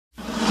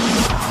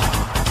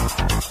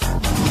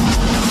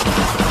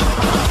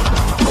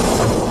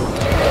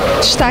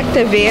Destaque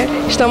TV.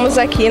 Estamos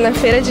aqui na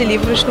Feira de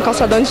Livros no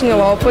calçadão de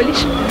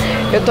Nilópolis.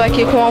 Eu estou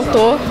aqui com o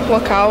autor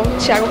local,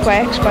 Thiago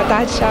Kuerques. Boa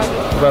tarde, Thiago.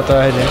 Boa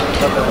tarde.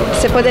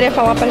 Você poderia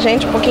falar pra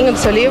gente um pouquinho do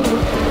seu livro?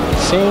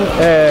 Sim,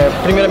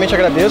 primeiramente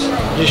agradeço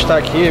de estar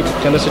aqui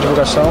tendo essa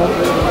divulgação.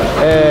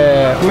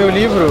 O meu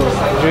livro,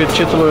 de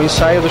título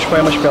Ensaio dos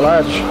Poemas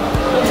Pelados,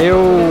 eu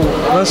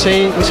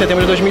lancei em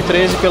setembro de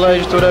 2013 pela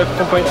editora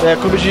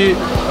Clube de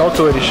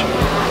Autores.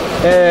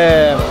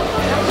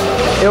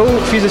 Eu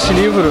fiz esse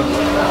livro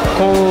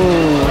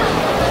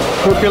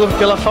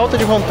pela falta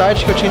de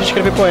vontade que eu tinha de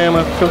escrever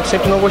poema, porque eu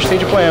sempre não gostei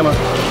de poema.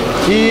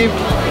 E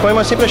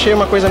poema eu sempre achei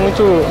uma coisa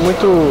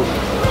muito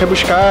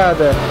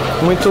rebuscada,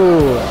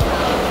 muito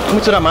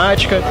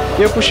dramática.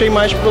 E eu puxei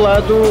mais pro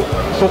lado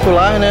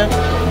popular, né?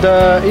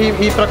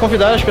 E para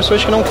convidar as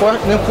pessoas que não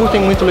curtem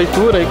muito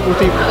leitura e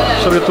curtem,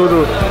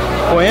 sobretudo,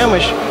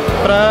 poemas,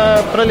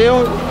 para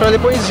ler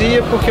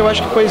poesia, porque eu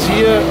acho que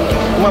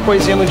uma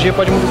poesia no dia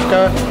pode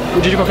modificar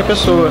o dia de qualquer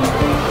pessoa.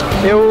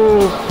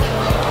 Eu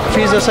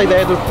fiz essa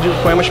ideia de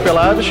poemas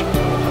pelados,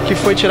 que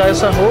foi tirar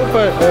essa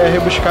roupa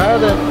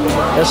rebuscada,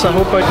 essa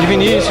roupa de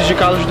Vinícius, de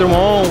Carlos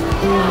Drummond.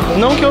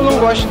 Não que eu não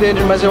goste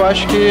deles, mas eu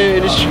acho que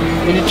eles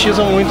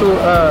elitizam muito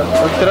a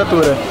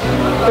literatura.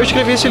 Eu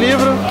escrevi esse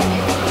livro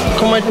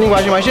com uma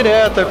linguagem mais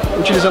direta,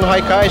 utilizando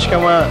haikais, que é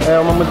uma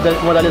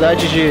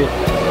modalidade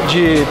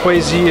de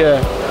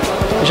poesia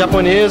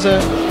japonesa,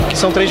 que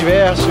são 3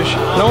 versos.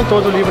 Não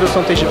todo o livro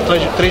são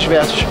 3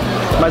 versos,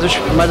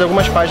 mas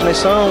algumas páginas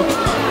são,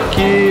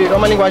 que é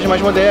uma linguagem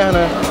mais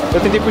moderna. Eu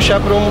tentei puxar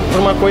para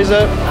uma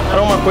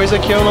coisa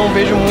que eu não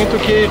vejo muito,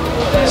 que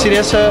seria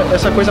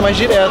essa coisa mais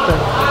direta.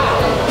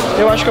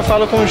 Eu acho que eu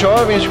falo com os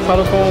jovens,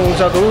 falo com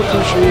os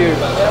adultos e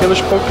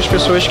pelas poucas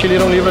pessoas que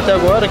leram o livro até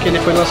agora, que ele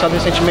foi lançado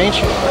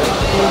recentemente,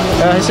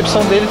 a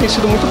recepção dele tem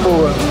sido muito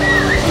boa.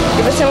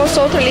 E você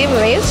lançou outro livro,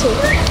 não é isso?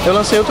 Eu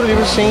lancei outro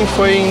livro, sim,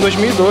 foi em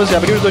 2012,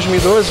 abril de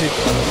 2012,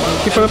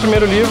 que foi o meu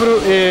primeiro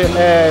livro,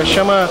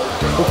 chama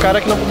O Cara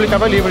Que Não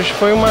Publicava Livros.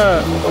 Foi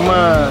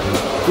uma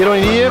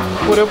ironia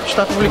por eu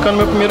estar publicando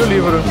meu primeiro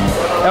livro.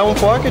 É um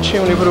pocket,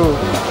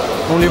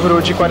 um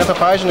livro de 40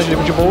 páginas,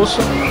 livro de bolso,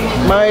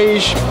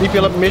 mas, e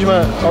pela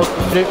mesma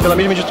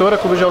editora,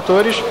 Clube de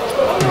Autores,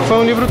 foi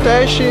um livro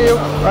teste. Eu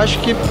acho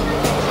que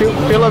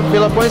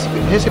pela boa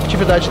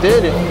receptividade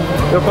dele,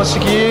 eu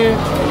consegui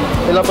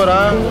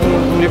elaborar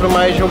um livro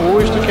mais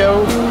robusto, que é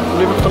o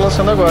livro que estou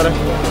lançando agora,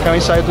 que é o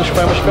Ensaio dos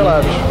Poemas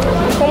Pelados.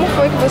 Como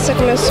foi que você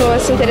começou a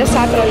se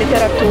interessar pela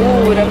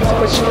literatura? Você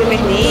pôde escrever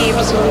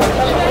livros?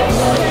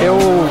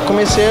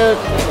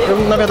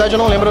 Na verdade eu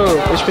não lembro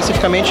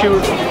especificamente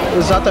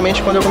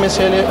exatamente quando eu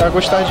comecei a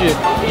gostar de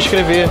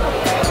escrever,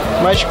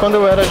 mas quando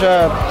eu era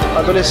já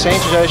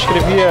adolescente, já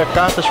escrevia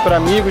cartas para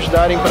amigos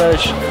darem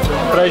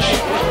para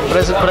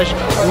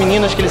as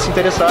meninas que eles se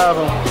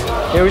interessavam.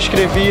 Eu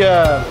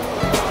escrevia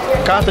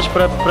cartas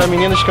para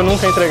meninas que eu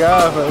nunca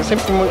entregava, eu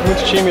sempre fui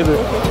muito tímido.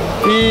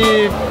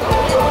 E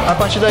a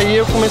partir daí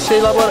eu comecei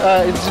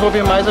a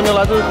desenvolver mais o meu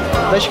lado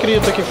da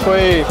escrita, que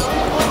foi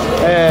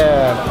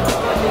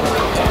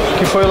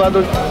o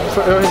lado.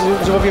 Eu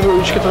desenvolvi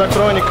o escrito da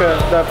crônica,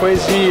 da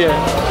poesia,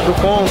 do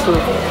conto,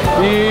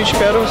 e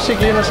espero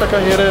seguir nessa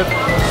carreira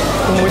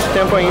por muito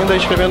tempo ainda,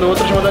 escrevendo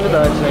outras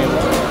modalidades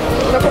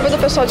ainda. Eu convido o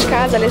pessoal de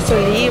casa a ler seu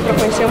livro, a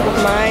conhecer um pouco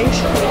mais.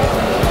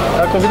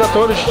 Eu convido a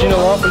todos de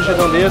Nilópolis,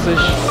 Redondezas,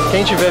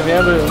 quem estiver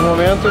vendo no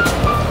momento,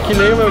 que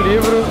leia o meu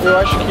livro. Eu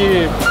acho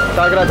que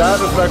está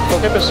agradável para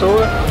qualquer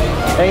pessoa.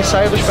 É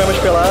Ensaio dos Poemas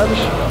Pelados,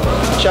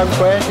 Thiago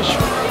Kuerques,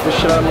 deixa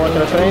eu tirar a mão aqui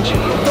na frente.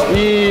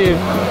 E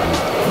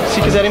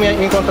se quiserem me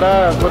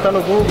encontrar, botar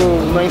no Google,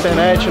 na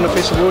internet, no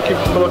Facebook,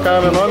 colocar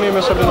meu nome e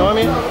meu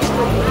sobrenome,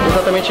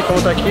 exatamente como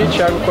está aqui,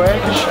 Thiago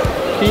Kuerques,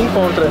 que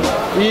encontra.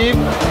 E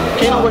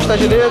quem não gostar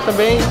de ler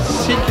também,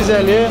 se quiser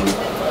ler,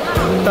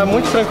 está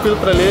muito tranquilo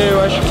para ler.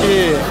 Eu acho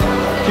que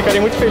ficarei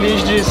muito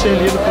feliz de ser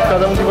lido por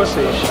cada um de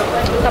vocês.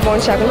 Tá bom,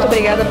 Thiago, muito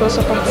obrigada pela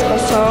sua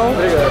participação.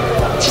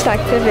 Obrigado.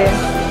 Destaque TV.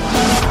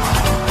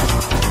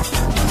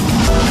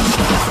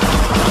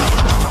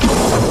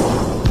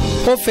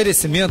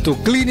 Oferecimento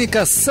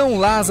Clínica São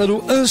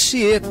Lázaro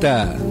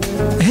Anchieta.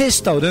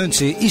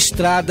 Restaurante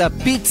Estrada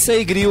Pizza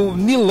e Grill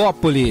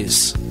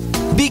Nilópolis.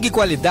 Big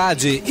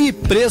Qualidade e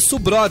Preço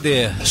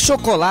Brother.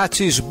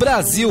 Chocolates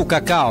Brasil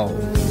Cacau.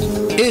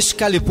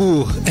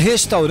 Excalibur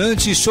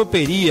Restaurante e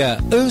Choperia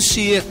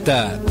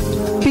Anchieta.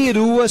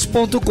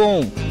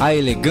 Peruas.com. A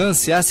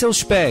elegância a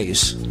seus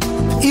pés.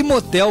 E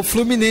Motel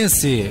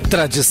Fluminense.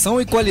 Tradição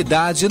e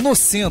qualidade no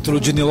centro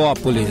de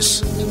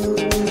Nilópolis.